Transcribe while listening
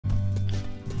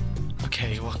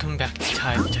Okay, welcome back to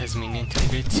Tasmanian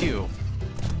Tiger 2.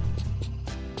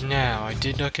 Now, I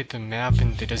did look at the map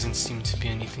and there doesn't seem to be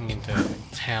anything in the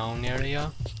town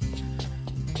area.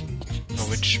 Oh,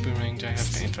 which boomerang do I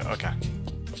have to info? Okay.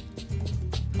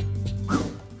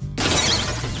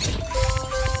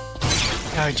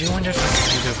 Now, I do wonder if I can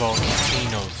do the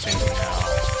volcano thing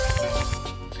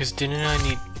now. Because didn't I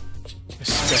need a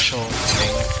special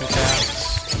thing for that?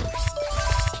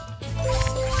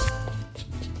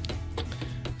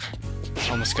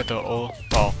 Almost got the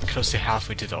well, close to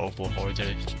halfway to the Opal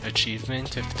Hoarder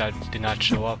achievement, if that did not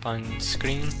show up on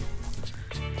screen.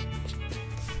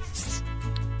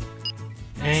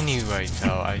 Anyway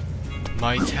though, I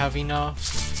might have enough.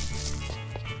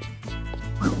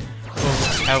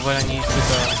 Oh, have what I need for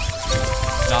the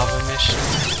lava mission,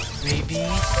 maybe?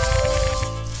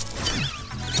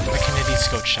 I can at least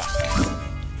go check.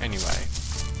 Anyway.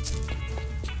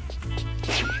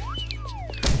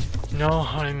 No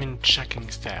harm in checking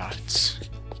that.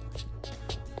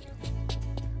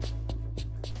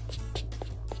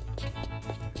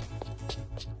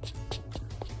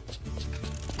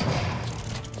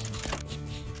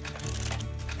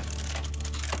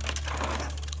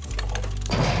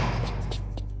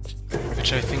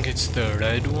 Which I think it's the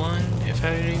red one, if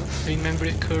I remember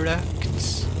it correct.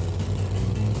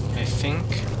 I think.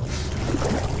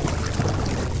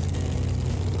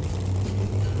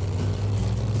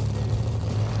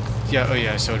 Yeah, oh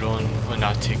yeah, so it will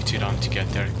not take too long to get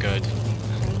there. Good.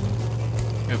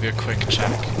 It'll be a quick check.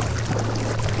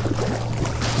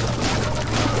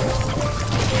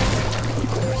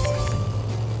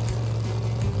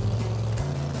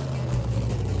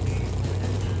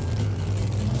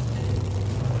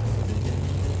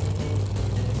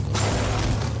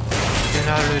 You're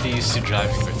not really used to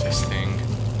driving with this thing,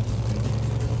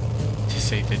 to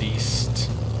say the least.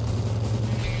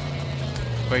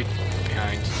 Wait,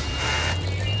 behind.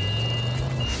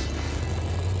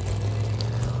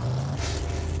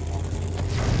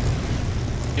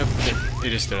 Yep,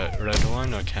 it is the red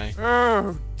one, okay.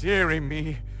 Oh, dearie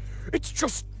me. It's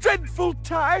just dreadful,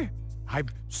 Ty. I've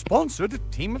sponsored a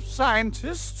team of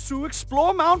scientists to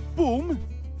explore Mount Boom,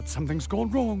 but something's gone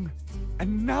wrong.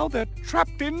 And now they're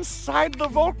trapped inside the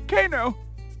volcano.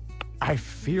 I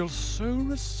feel so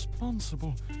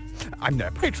responsible. I'm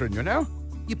their patron, you know.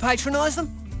 You patronize them?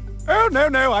 Oh,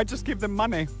 no, I just give them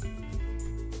money.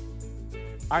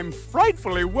 I'm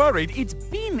frightfully worried. It's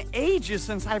been ages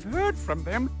since I've heard from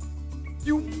them.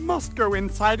 You must go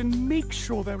inside and make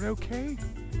sure they're okay.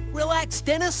 Relax,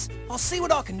 Dennis. I'll see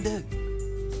what I can do.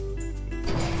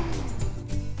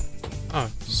 Oh,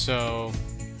 so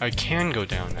I can go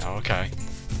down now, okay.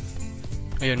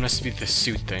 Oh yeah, it must be the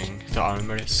suit thing, the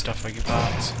armor stuff I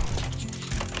got.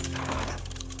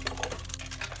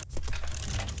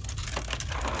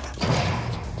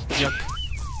 Yep.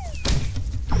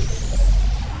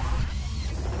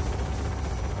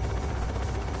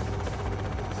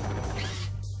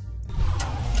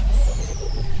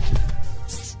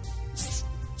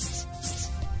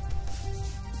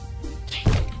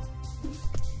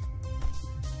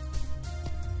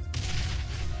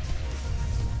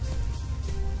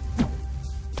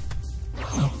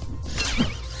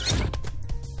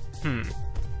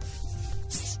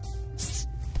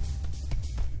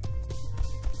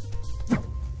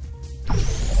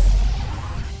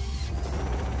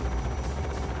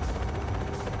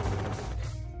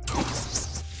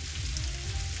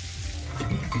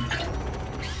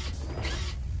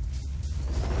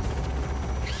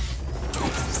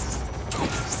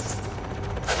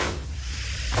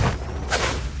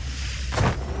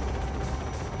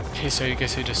 Okay, so I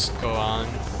guess I just go on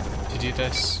to do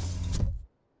this.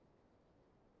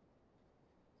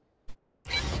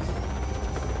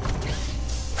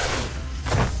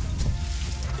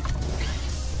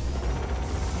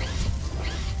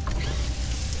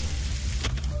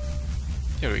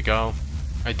 There we go.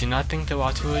 I did not think the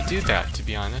water would do that, to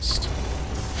be honest.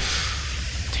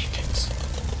 Dang it.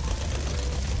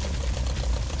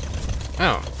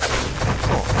 Oh.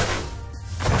 Cool.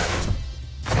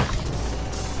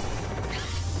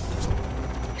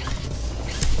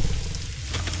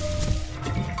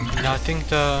 I think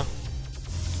the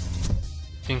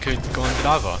thing could go in the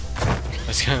lava. I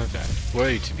was kind of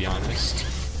worried, to be honest.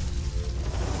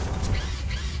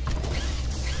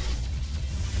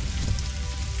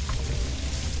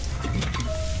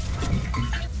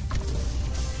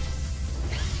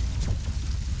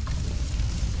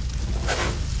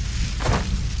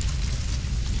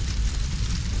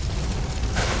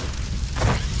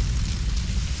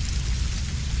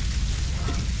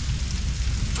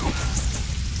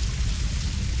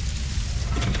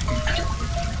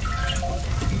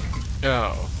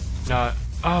 Oh, not.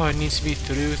 Oh, it needs to be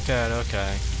through that.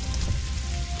 Okay.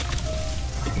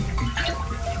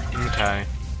 Okay,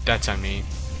 that's on me.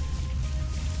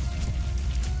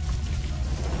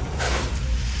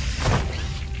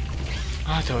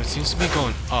 Ah, though it seems to be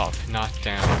going up, not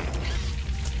down.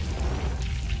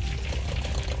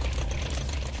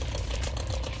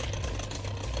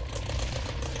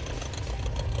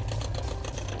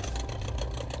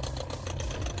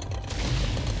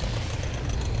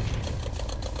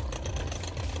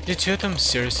 Did two of them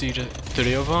seriously,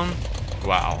 three of them?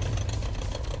 Wow.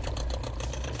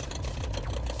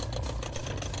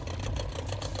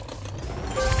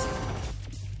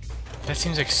 That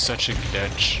seems like such a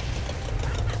glitch.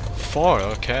 4,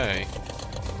 okay.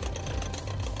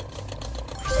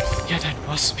 Yeah, that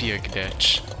must be a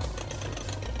glitch.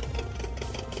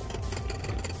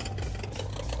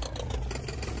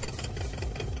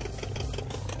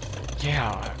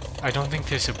 Yeah, I don't think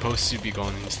they're supposed to be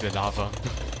going into the lava.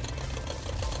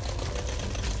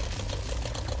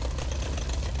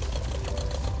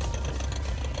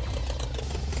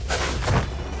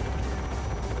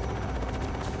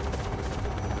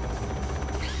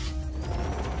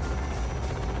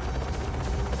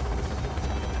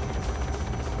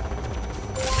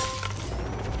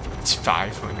 It's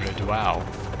 500, wow.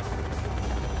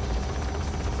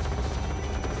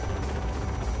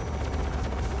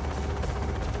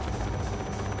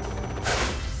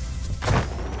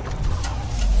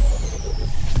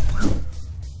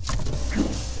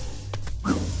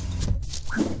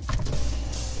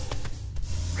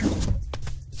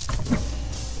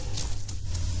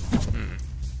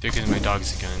 There goes my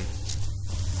dogs again.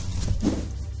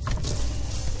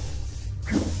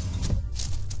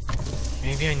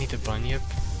 Maybe I need a bunyip,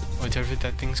 whatever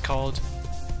that thing's called.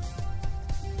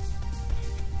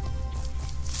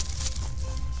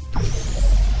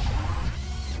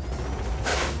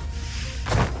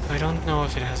 I don't know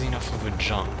if it has enough of a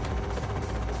jump.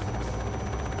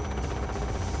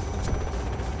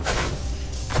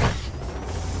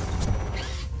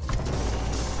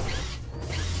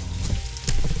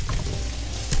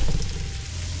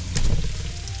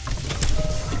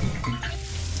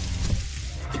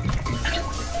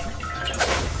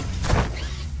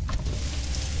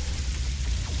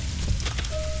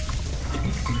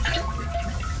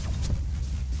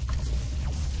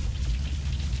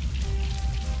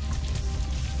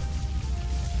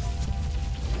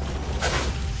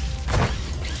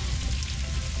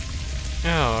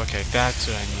 Oh, okay, that's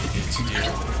what I needed to do.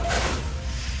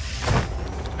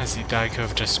 I see, I could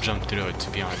have just jumped through it, to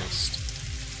be honest.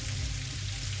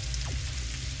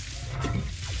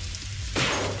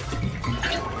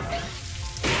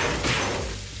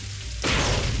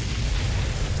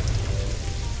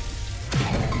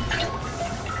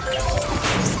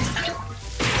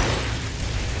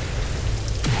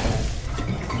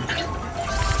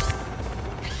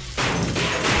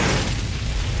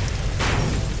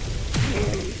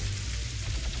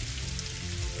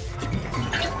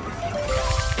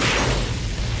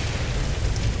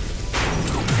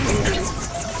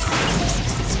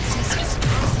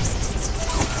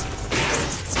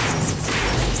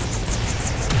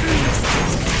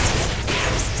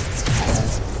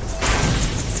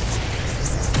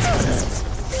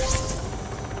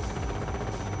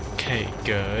 Okay,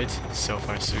 good. So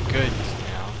far so good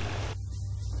now.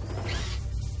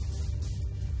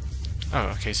 Oh,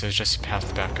 okay, so it's just a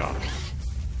path back up.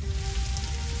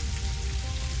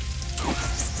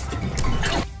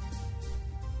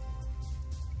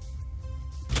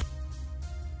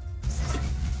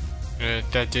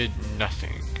 That did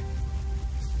nothing.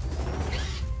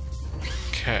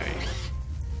 Okay.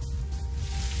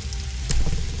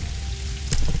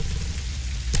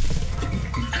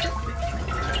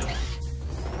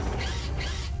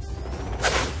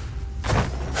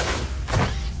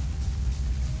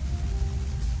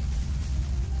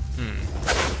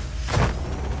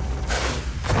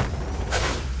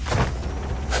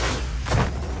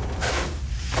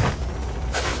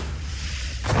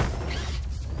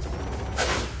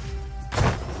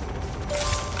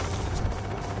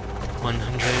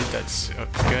 That's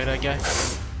good, I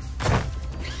guess.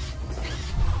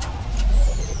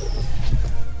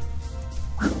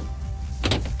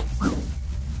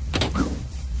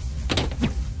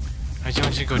 I do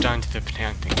want to go down to the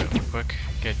plant thing real quick.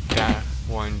 Get that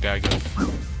one bag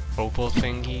of opal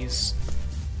thingies.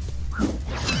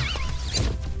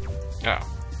 Oh.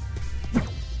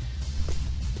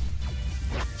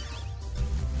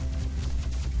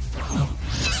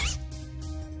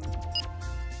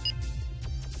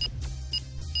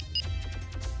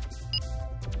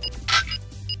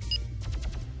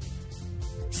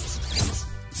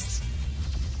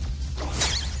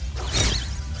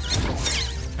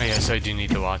 So I do need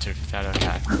the water for that,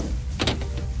 okay.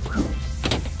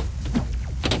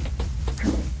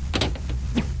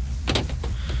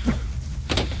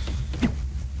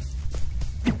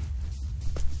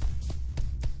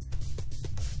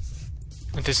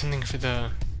 But there's something for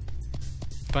the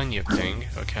bunyip thing,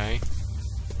 okay.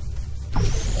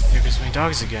 There goes my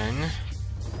dogs again.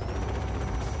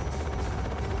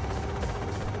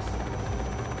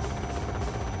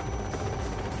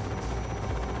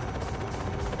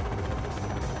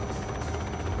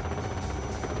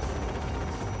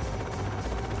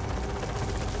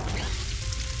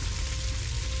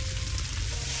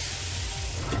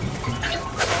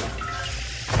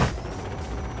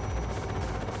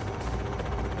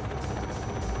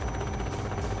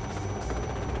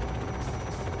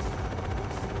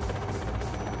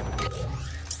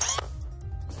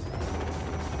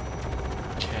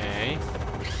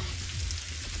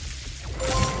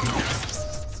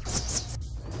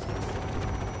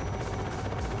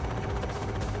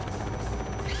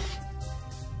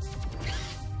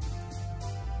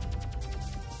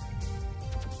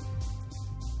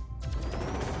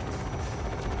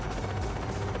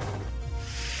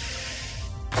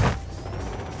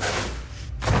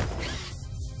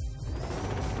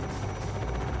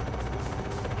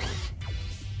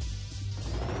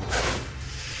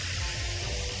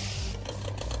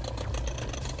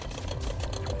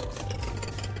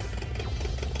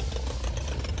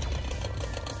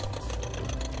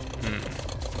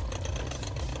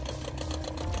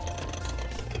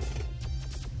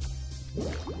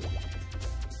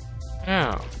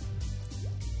 Oh.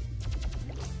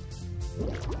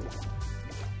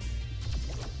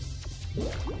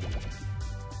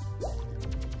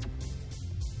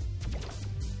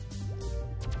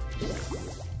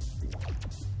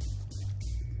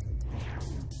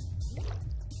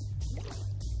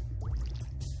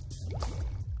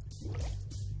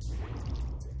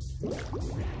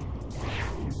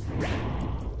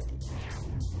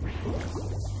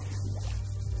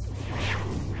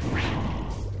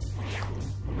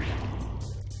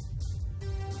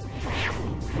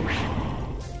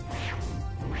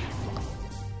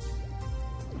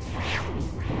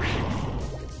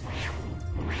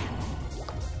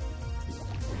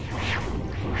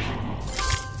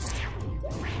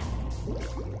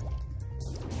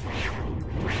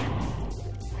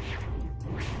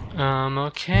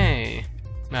 Okay.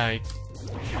 Like,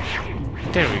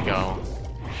 there we go.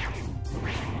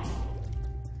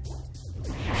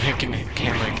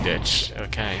 Can't like ditch.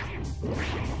 Okay.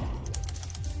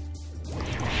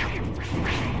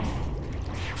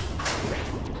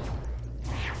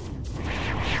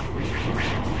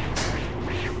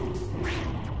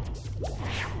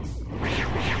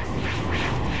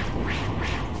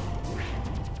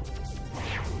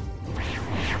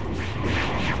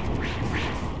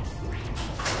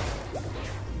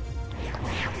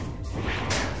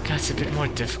 It's a bit more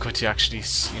difficult to actually,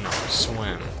 you know,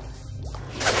 swim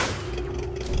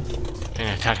than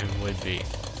I thought it would be.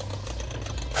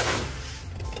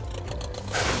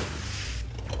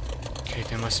 Okay,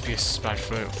 there must be a spot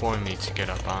for me to get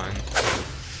up on,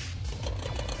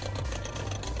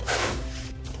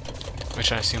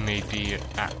 which I assume may be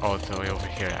all the way over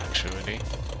here, actually.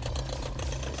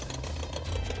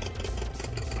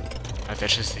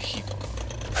 That's just the heat.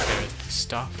 There's the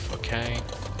stuff, okay.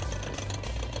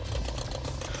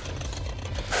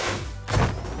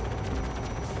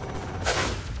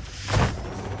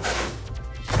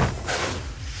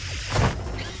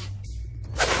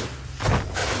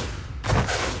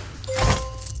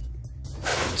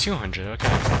 $200, okay.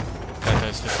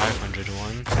 That's the 500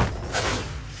 one.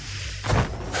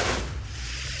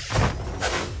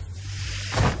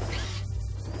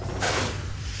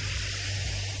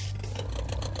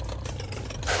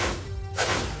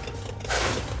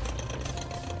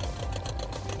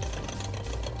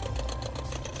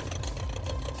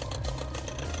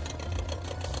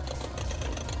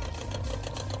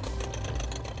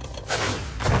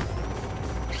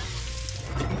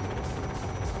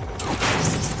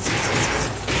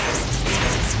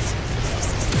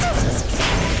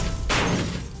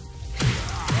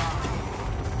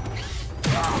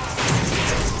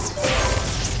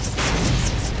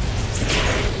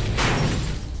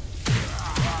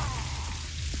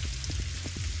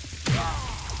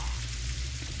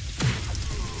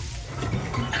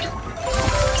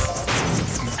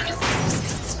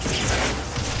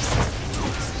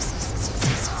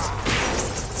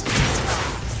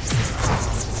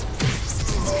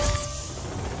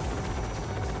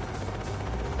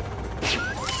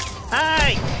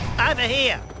 Over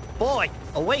here. Boy,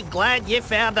 are we glad you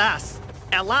found us.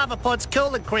 Our lava pod's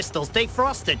cooling crystals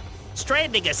defrosted.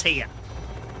 stranding us here.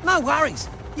 No worries.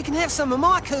 You can have some of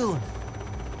my coolant.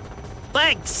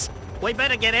 Thanks. We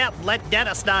better get out and let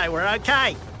Dennis know we're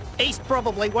okay. He's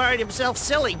probably worried himself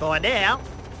silly by now.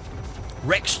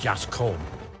 Rex just called.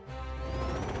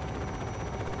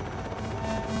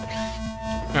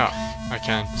 No, I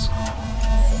can't.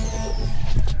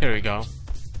 Here we go.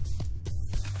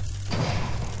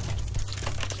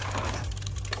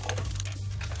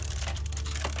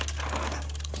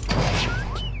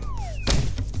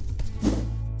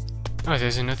 Oh,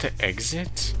 there's another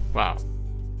exit? Wow.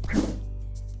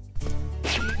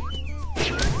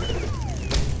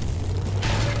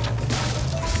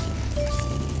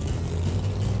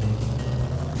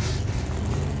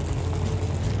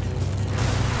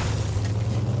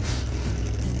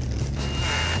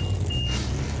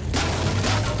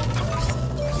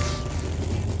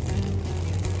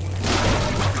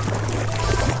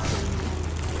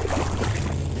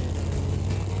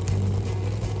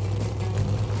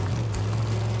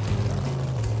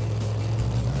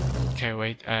 Okay,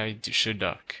 wait, I should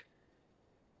duck.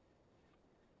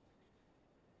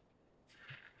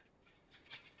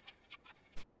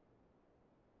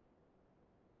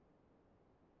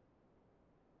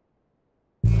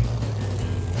 I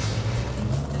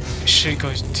should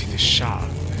go to the shop.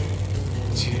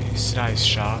 To Sly's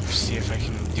shop, see if I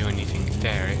can do anything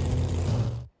there.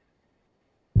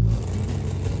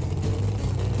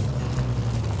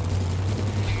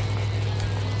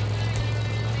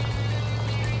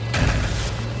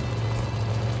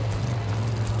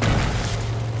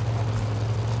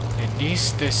 At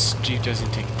least this Jeep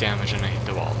doesn't take damage when I hit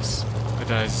the walls.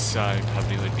 Otherwise, I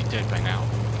probably would be dead by now.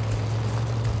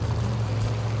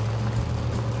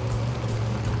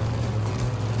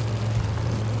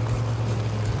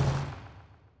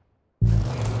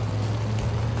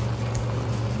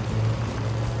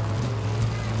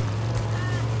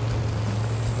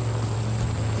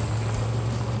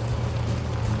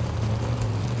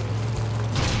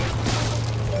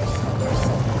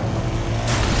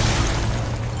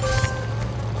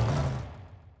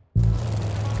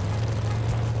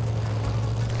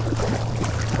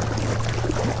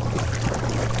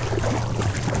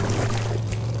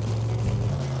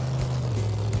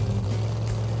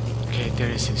 There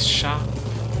is his shop,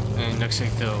 and it looks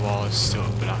like the wall is still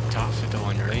blocked off with the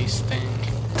one race thing.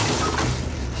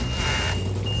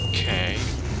 Okay.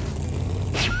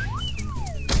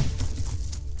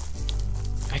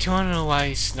 I do want to know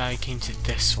why Sly came to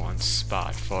this one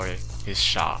spot for his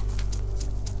shop.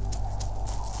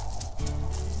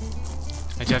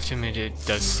 I do have to admit it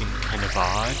does seem kind of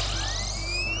odd.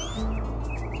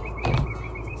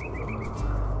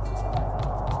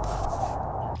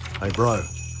 Hey bro,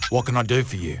 what can I do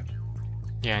for you?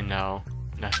 Yeah, no,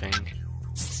 nothing.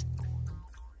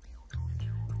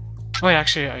 Wait,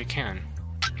 actually, I can.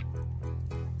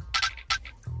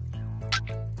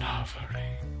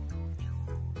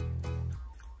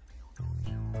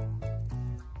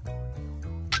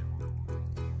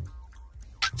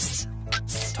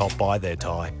 Top by there,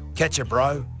 Ty. Catch ya,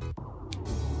 bro.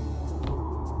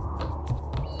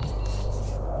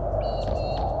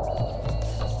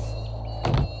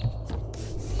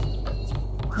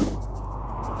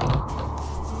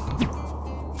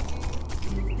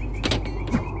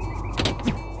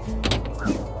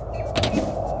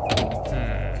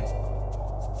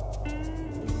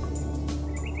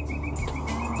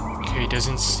 Okay, it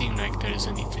doesn't seem like there's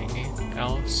anything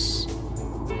else.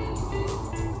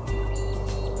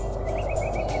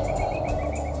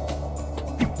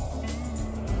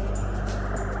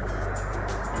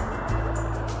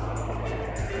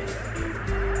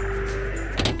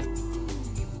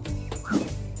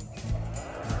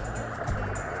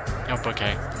 Nope,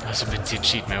 okay. I was able to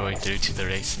cheat my way through to the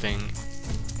race thing.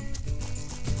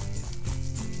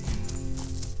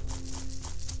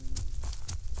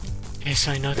 Okay,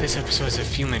 so I know this episode is a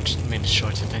few minutes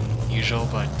shorter than usual,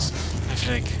 but I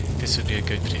feel like this would be a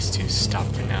good place to stop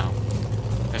for now.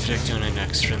 I feel like doing an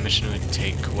extra mission would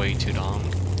take way too long.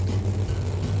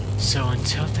 So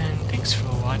until then, thanks for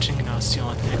watching, and I'll see you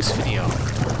on the next video.